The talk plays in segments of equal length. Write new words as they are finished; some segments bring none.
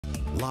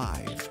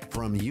Live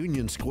from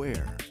Union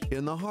Square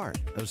in the heart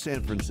of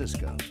San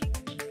Francisco,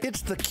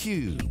 it's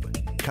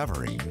theCUBE,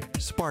 covering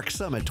Spark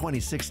Summit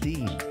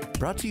 2016.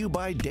 Brought to you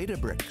by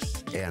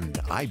Databricks and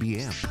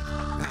IBM.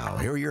 Now,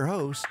 here are your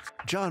hosts,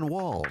 John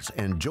Walls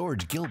and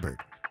George Gilbert.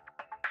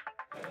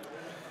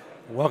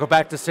 Welcome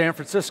back to San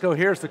Francisco.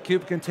 Here's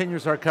theCUBE,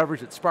 continues our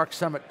coverage at Spark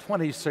Summit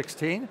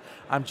 2016.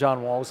 I'm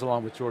John Walls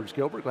along with George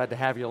Gilbert. Glad to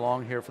have you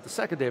along here for the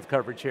second day of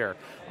coverage here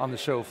on the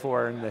show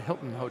floor in the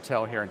Hilton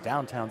Hotel here in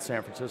downtown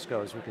San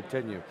Francisco as we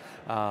continue.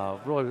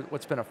 Really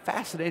what's been a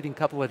fascinating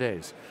couple of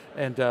days.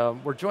 And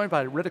we're joined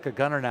by Ritika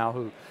Gunnar now,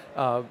 who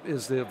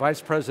is the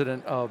Vice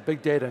President of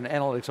Big Data and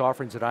Analytics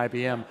Offerings at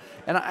IBM.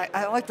 And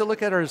I like to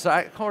look at her as,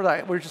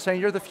 we're just saying,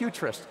 you're the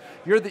futurist.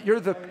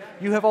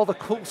 You have all the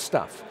cool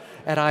stuff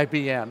at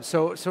IBM.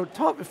 So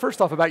talk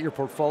first off about your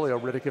portfolio,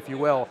 Ritik, if you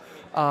will,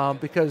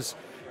 because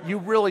you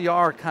really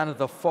are kind of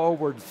the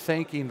forward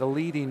thinking, the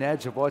leading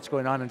edge of what's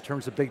going on in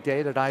terms of big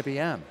data at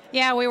IBM.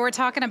 Yeah, we were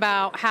talking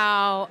about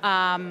how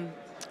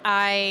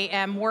I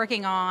am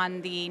working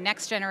on the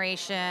next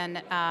generation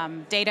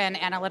data and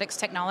analytics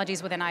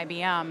technologies within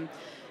IBM.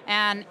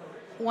 And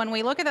when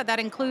we look at that, that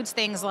includes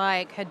things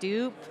like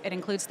Hadoop, it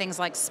includes things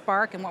like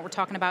Spark and what we're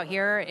talking about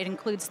here, it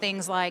includes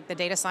things like the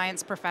data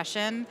science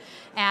profession,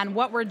 and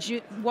what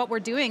we're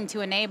doing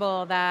to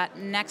enable that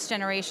next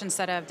generation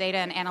set of data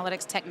and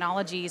analytics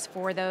technologies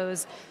for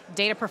those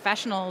data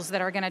professionals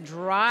that are going to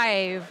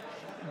drive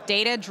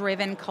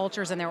data-driven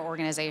cultures in their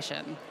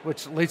organization.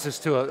 Which leads us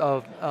to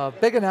a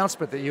big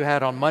announcement that you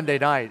had on Monday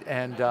night,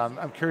 and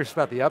I'm curious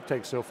about the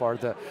uptake so far,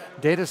 the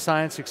data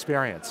science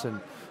experience,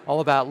 and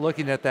all about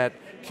looking at that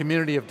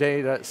community of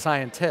data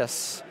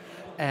scientists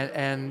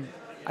and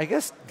I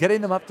guess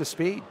getting them up to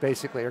speed,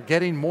 basically, or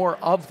getting more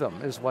of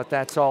them is what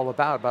that's all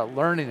about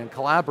learning and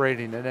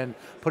collaborating and then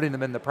putting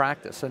them into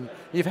practice. And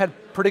you've had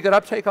pretty good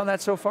uptake on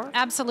that so far?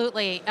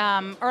 Absolutely.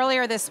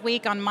 Earlier this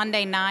week on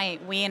Monday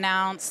night, we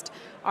announced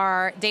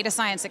our data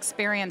science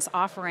experience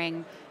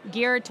offering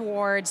geared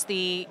towards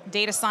the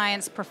data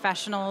science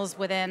professionals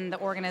within the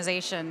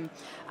organization.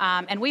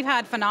 And we've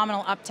had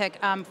phenomenal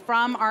uptick.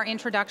 From our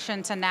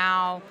introduction to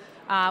now,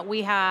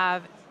 we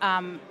have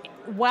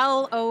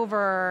well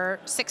over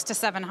 600 to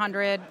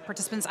 700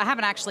 participants. I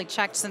haven't actually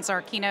checked since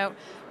our keynote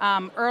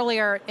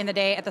earlier in the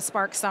day at the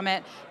Spark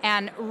Summit,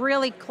 and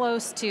really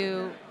close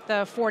to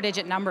the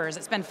 4-digit numbers.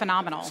 It's been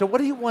phenomenal. So what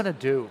do you want to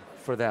do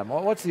for them?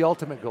 What's the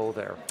ultimate goal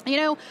there? You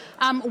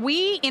know,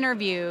 we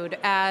interviewed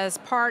as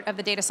part of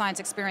the data science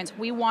experience,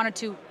 we wanted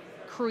to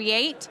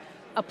create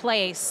a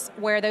place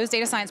where those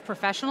data science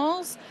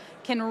professionals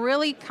can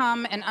really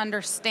come and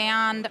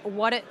understand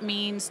what it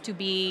means to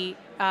be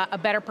a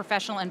better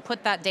professional and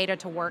put that data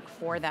to work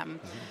for them.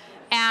 Mm-hmm.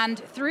 And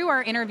through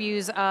our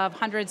interviews of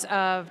hundreds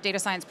of data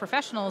science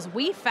professionals,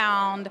 we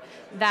found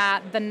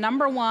that the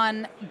number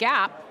one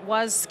gap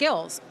was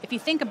skills. If you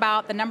think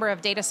about the number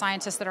of data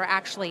scientists that are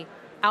actually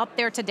out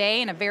there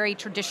today in a very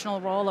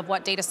traditional role of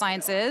what data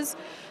science is,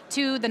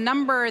 to the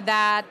number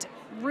that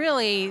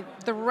really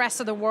the rest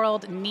of the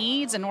world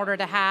needs in order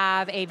to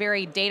have a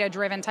very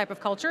data-driven type of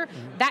culture,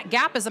 that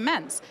gap is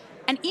immense.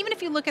 And even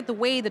if you look at the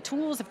way the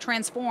tools have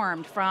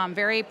transformed from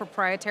very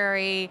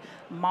proprietary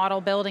model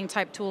building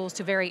type tools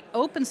to very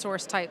open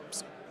source type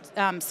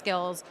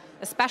skills,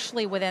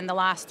 especially within the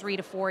last 3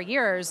 to 4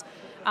 years,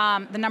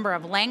 the number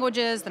of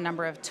languages, the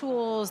number of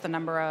tools, the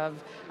number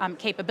of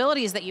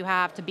capabilities that you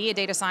have to be a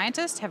data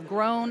scientist have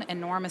grown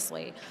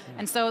enormously.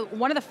 And so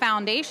one of the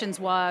foundations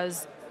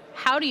was,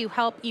 how do you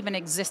help even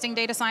existing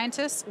data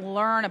scientists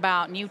learn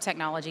about new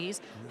technologies?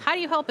 How do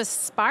you help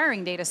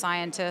aspiring data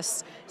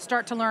scientists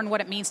start to learn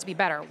what it means to be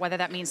better, whether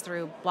that means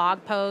through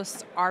blog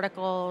posts,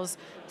 articles,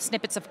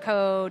 snippets of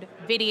code,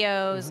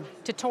 videos,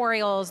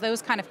 tutorials,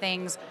 those kind of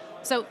things.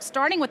 So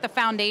starting with the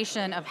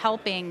foundation of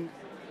helping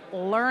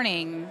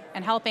learning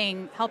and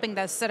helping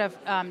the set of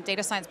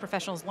data science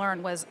professionals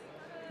learn was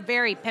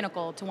very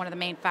pinnacle to one of the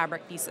main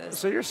fabric pieces.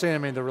 So you're saying, I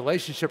mean, the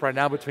relationship right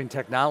now between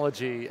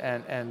technology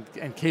and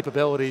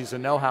capabilities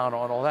and know-how and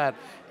all that,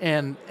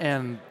 and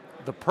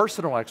the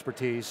personal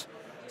expertise,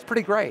 is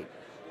pretty great,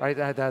 right?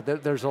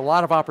 There's a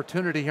lot of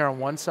opportunity here on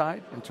one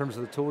side in terms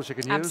of the tools you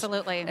can use.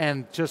 Absolutely.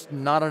 And just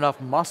not enough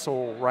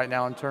muscle right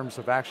now in terms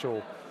of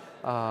actual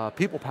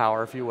people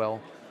power, if you will,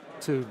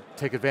 to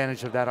take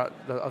advantage of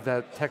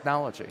that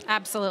technology.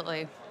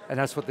 Absolutely. And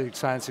that's what the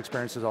science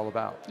experience is all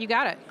about. You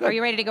got it. Good. Are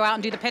you ready to go out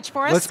and do the pitch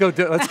for us? Let's go.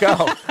 Let's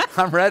go.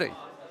 I'm ready.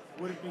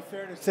 Would it be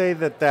fair to say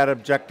that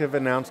objective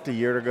announced a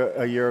year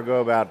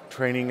ago about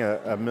training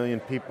a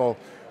million people,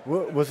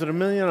 was it 1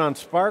 million on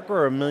Spark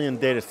or 1 million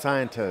data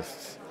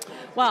scientists?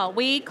 Well,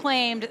 we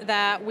claimed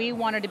that we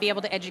wanted to be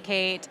able to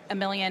educate 1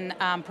 million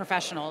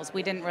professionals.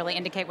 We didn't really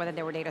indicate whether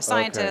they were data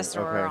scientists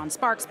or on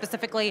Spark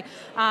specifically.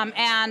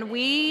 And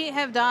we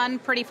have done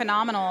pretty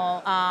phenomenal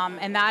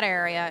in that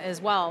area as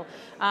well.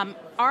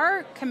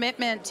 Our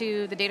commitment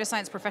to the data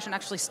science profession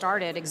actually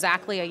started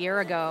exactly a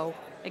year ago,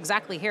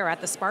 exactly here at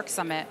the Spark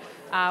Summit,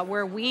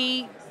 where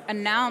we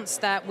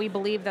announced that we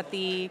believe that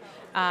the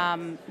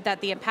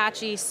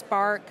Apache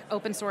Spark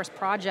open source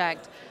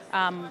project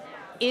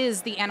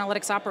is the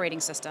analytics operating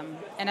system.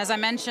 And as I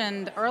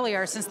mentioned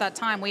earlier, since that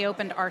time, we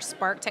opened our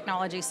Spark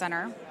Technology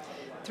Center.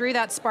 Through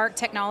that Spark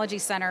Technology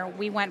Center,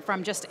 we went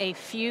from just a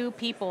few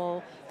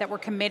people that were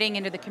committing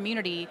into the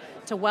community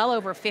to well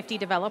over 50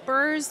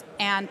 developers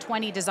and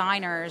 20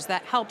 designers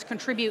that helped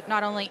contribute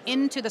not only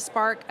into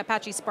the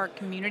Apache Spark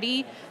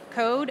community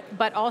code,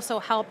 but also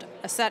helped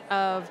a set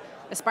of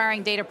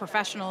aspiring data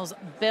professionals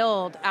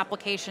build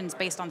applications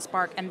based on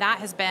Spark, and that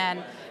has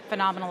been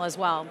phenomenal as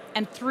well.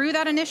 And through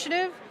that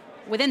initiative,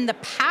 within the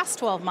past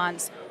 12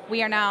 months,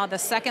 we are now the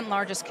second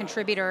largest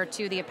contributor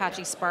to the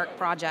Apache Spark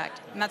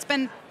project. And that's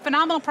been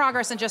phenomenal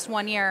progress in just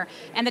 1 year.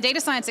 And the data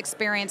science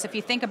experience, if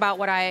you think about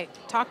what I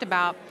talked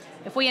about,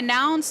 if we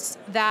announced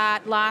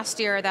that last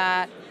year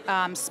that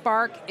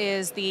Spark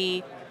is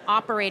the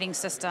operating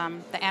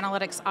system, the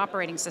analytics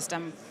operating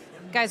system,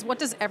 guys, what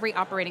does every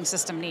operating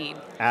system need?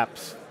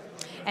 Apps.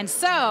 And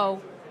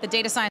so, the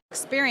data science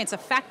experience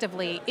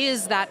effectively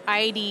is that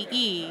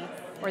IDE,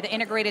 or the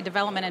integrated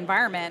development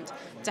environment,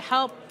 to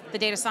help the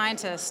data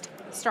scientist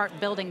start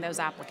building those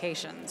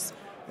applications.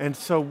 And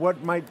so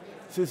what might,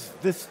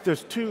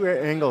 there's two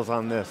angles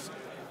on this.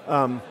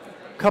 A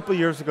couple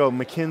years ago,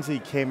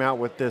 McKinsey came out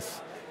with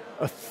this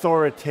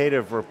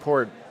authoritative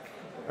report.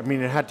 I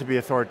mean, it had to be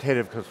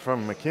authoritative because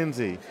from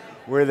McKinsey,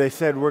 where they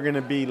said we're going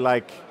to be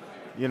like,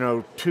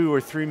 2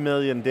 or 3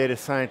 million data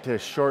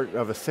scientists short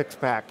of a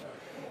six-pack.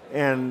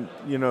 And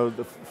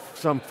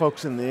some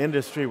folks in the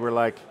industry were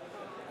like,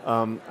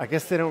 I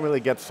guess they don't really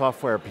get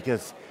software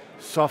because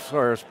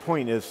software's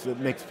point is it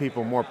makes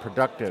people more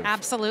productive.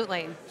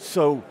 Absolutely.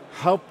 So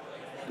help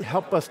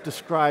us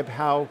describe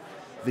how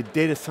the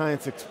data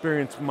science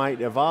experience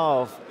might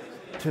evolve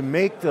to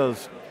make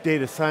those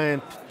data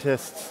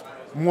scientists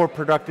more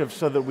productive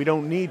so that we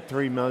don't need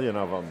 3 million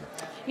of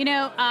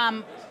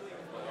them.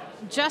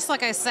 Just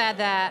like I said,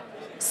 that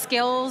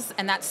skills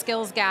and that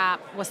skills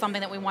gap was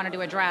something that we wanted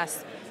to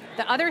address.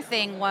 The other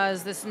thing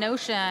was this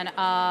notion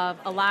of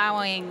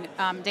allowing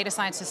data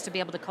scientists to be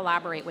able to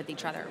collaborate with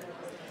each other.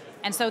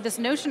 And so this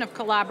notion of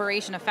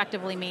collaboration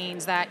effectively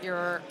means that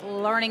you're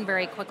learning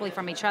very quickly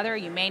from each other.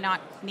 You may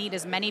not need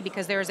as many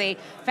because there's a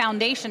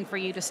foundation for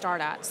you to start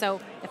at. So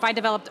if I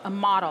developed a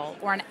model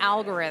or an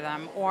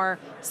algorithm or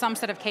some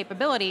set of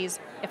capabilities,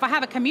 if I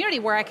have a community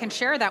where I can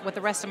share that with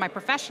the rest of my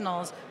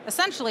professionals,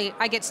 essentially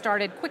I get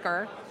started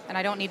quicker and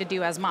I don't need to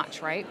do as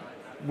much, right?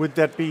 Would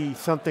that be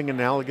something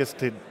analogous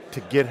to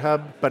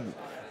GitHub, but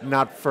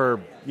not for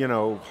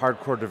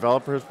hardcore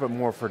developers, but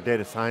more for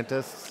data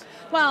scientists?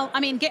 Well, I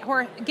mean,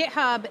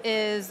 GitHub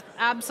is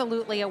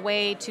absolutely a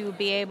way to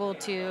be able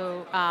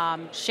to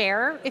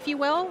share, if you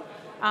will.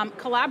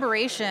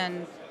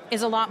 Collaboration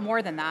is a lot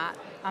more than that.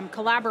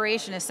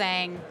 Collaboration is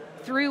saying,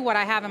 through what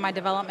I have in my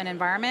development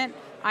environment,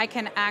 I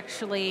can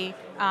actually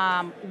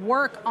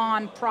work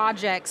on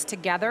projects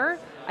together.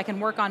 I can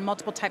work on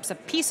multiple types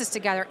of pieces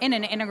together in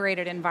an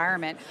integrated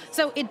environment.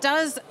 So it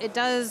does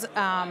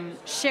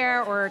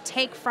share or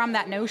take from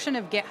that notion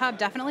of GitHub,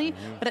 definitely,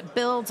 but it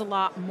builds a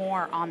lot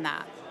more on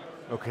that.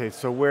 Okay,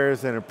 so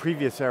whereas in a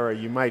previous era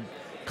you might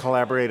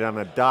collaborate on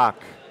a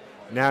doc,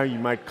 now you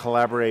might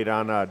collaborate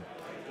on a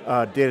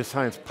data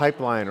science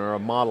pipeline or a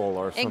model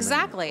or something.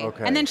 Exactly,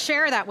 okay. And then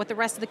share that with the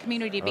rest of the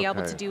community to be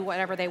able to do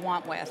whatever they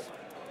want with.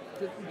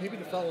 Maybe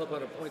to follow up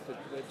on a point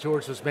that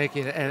George was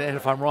making, and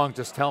if I'm wrong,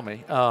 just tell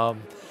me.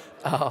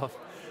 But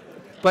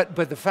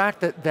the fact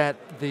that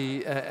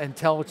the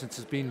intelligence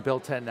is being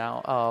built in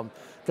now,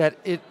 that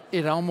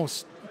it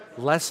almost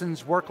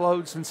lessens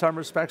workloads in some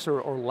respects,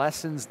 or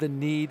lessens the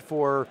need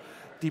for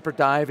deeper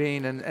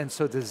diving, and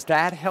so does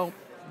that help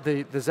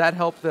the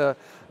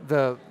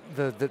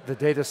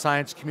data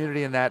science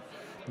community in that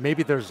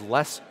maybe there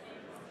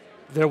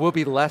will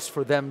be less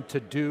for them to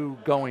do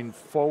going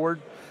forward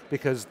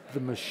because the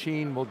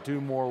machine will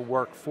do more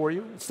work for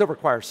you? It still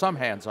requires some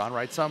hands-on,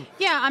 right?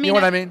 Yeah, I mean, you know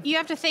what I mean? You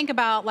have to think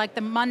about like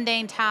the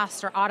mundane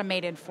tasks are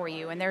automated for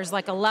you, and there's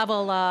like a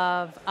level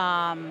of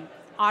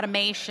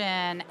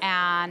automation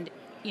and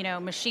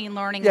machine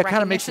learning recognition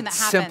kind of makes it that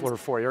happens. Simpler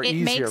for you, or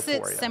easier for you.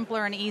 It makes it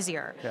simpler and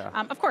easier.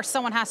 Yeah. Of course,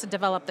 someone has to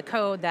develop the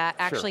code that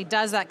actually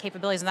does that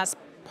capabilities, and that's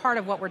part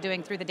of what we're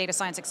doing through the data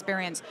science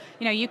experience.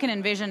 You can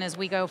envision as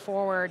we go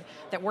forward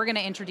that we're going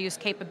to introduce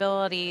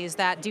capabilities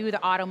that do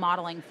the auto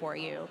modeling for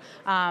you,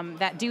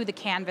 that do the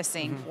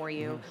canvassing for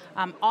you.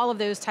 All of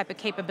those type of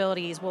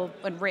capabilities will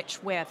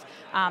enrich with.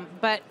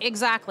 But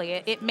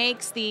exactly, it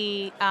makes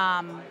the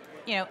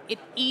it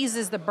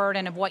eases the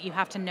burden of what you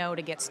have to know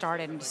to get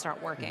started and to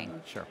start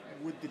working. Sure.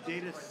 Would the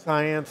data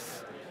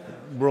science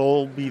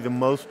role be the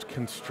most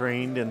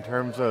constrained in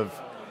terms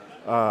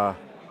of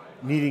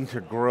needing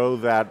to grow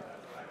that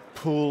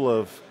pool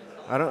of,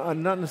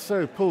 not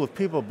necessarily pool of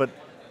people, but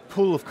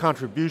pool of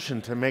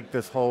contribution to make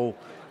this whole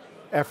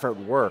effort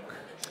work?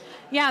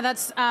 Yeah,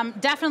 that's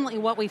definitely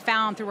what we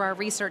found through our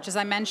research. As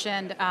I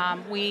mentioned,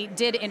 we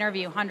did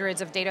interview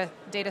hundreds of data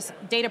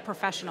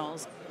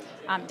professionals,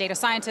 data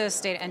scientists,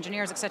 data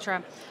engineers, et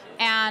cetera.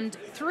 And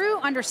through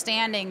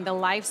understanding the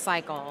life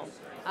cycle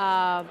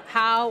of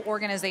how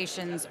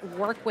organizations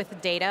work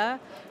with data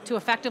to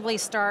effectively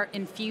start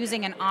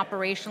infusing and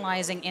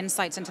operationalizing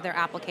insights into their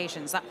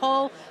applications. That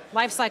whole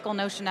life cycle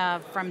notion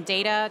of from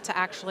data to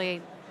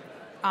actually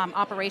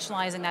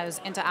operationalizing those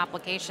into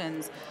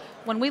applications.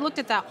 When we looked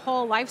at that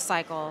whole life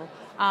cycle,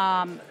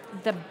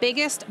 the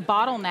biggest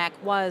bottleneck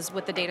was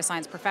with the data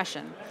science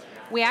profession.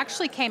 We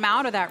actually came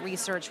out of that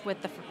research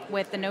with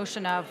the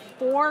notion of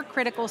 4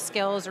 critical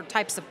skills or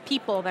types of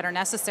people that are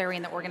necessary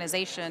in the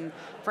organization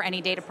for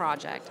any data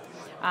project.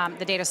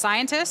 The data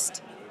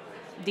scientist,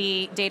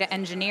 the data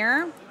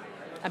engineer,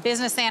 a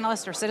business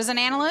analyst or citizen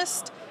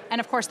analyst, and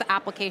of course the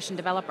application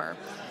developer.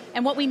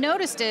 And what we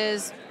noticed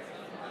is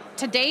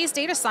today's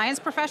data science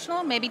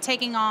professional may be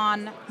taking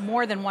on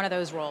more than one of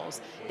those roles.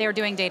 They're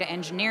doing data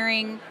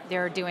engineering,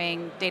 they're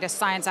doing data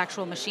science,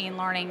 actual machine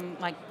learning,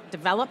 like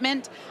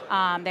development.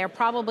 They're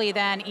probably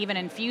then even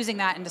infusing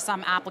that into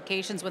some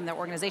applications within their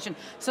organization.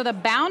 So the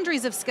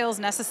boundaries of skills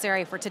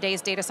necessary for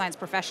today's data science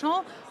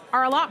professional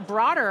are a lot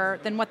broader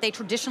than what they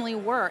traditionally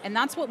were, and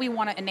that's what we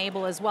want to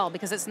enable as well,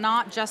 because it's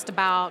not just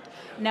about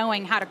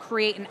knowing how to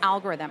create an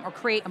algorithm or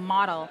create a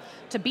model.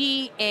 To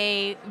be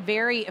a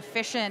very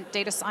efficient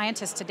data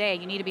scientist today,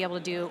 you need to be able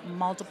to do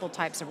multiple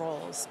types of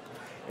roles.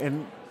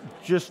 And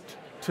just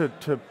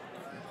to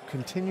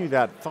continue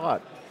that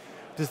thought,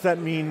 does that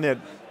mean that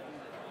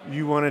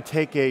you want to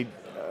take a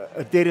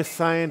data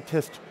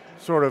scientist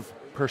sort of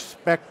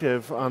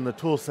perspective on the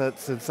tool set,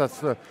 since that's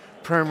the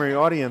primary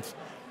audience,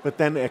 but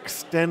then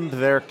extend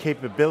their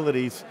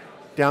capabilities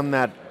down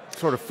that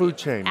sort of food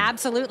chain?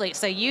 Absolutely,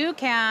 so you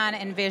can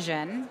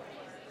envision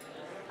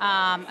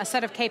a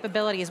set of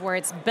capabilities where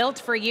it's built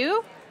for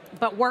you,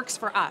 but works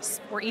for us,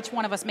 where each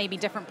one of us may be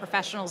different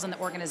professionals in the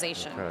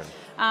organization. Okay.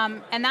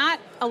 And that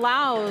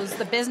allows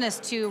the business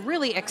to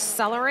really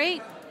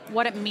accelerate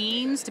what it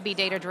means to be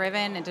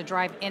data-driven and to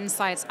drive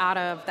insights out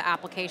of the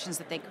applications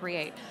that they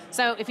create.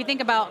 So if you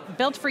think about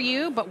built for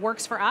you, but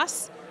works for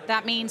us,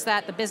 that means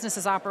that the business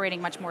is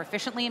operating much more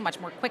efficiently, much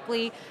more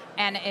quickly,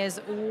 and is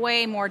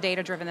way more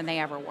data-driven than they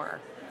ever were.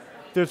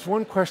 There's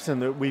one question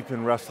that we've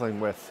been wrestling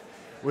with,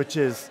 which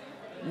is,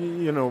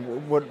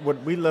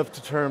 what we love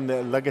to term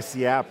the legacy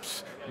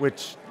apps,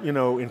 which,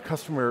 in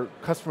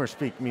customer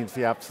speak means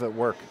the apps that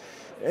work.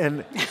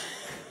 And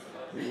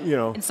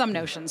in some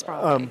notions,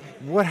 probably.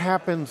 What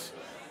happens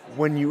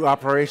when you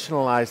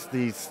operationalize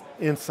these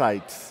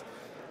insights?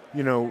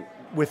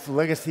 With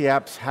legacy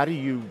apps, how do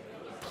you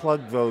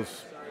plug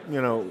those,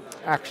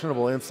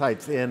 actionable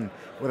insights in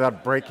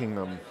without breaking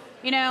them?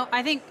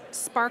 I think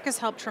Spark has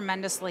helped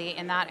tremendously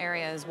in that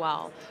area as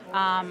well.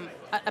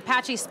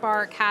 Apache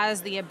Spark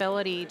has the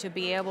ability to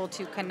be able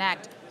to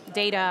connect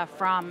data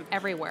from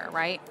everywhere,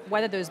 right?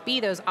 Whether those be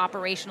those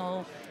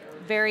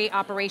very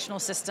operational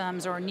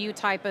systems or new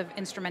type of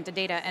instrumented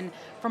data. And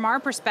from our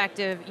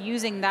perspective,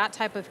 using that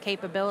type of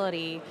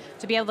capability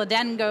to be able to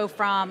then go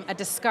from a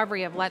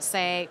discovery of, let's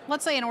say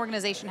an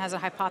organization has a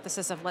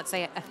hypothesis of,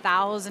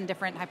 1,000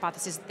 different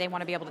hypotheses that they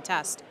want to be able to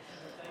test.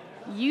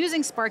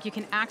 Using Spark, you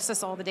can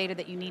access all the data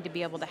that you need to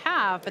be able to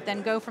have, but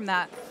then go from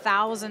that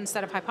 1,000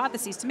 set of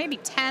hypotheses to maybe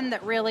 10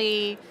 that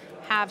really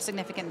have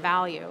significant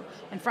value.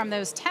 And from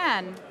those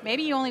 10,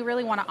 maybe you only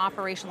really want to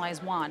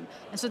operationalize one.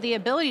 And so the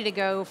ability to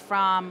go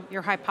from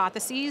your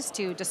hypotheses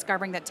to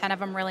discovering that 10 of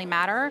them really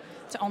matter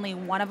to only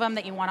one of them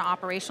that you want to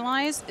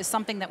operationalize is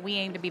something that we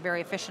aim to be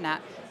very efficient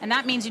at. And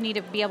that means you need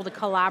to be able to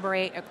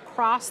collaborate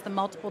across the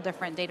multiple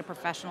different data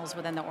professionals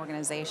within the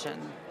organization.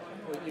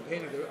 Well, you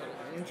painted an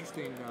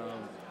interesting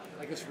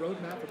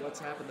roadmap of what's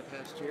happened the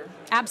past year.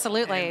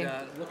 Absolutely.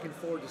 And looking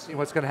forward to seeing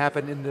what's going to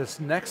happen in this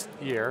next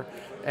year.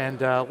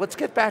 And let's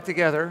get back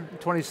together in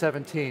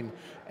 2017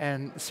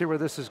 and see where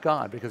this has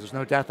gone, because there's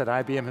no doubt that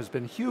IBM has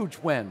been huge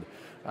wind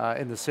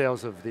in the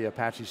sales of the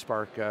Apache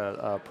Spark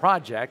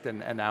project,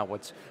 and now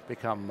what's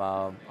become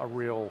a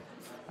real,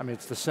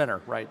 it's the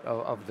center, right,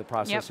 of the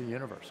processing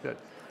universe. Good.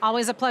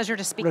 Always a pleasure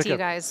to speak to you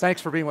guys.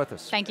 Thanks for being with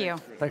us. Thank you.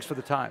 Thanks for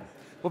the time.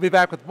 We'll be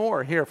back with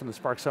more here from the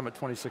Spark Summit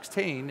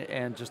 2016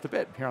 in just a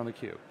bit here on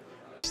theCUBE.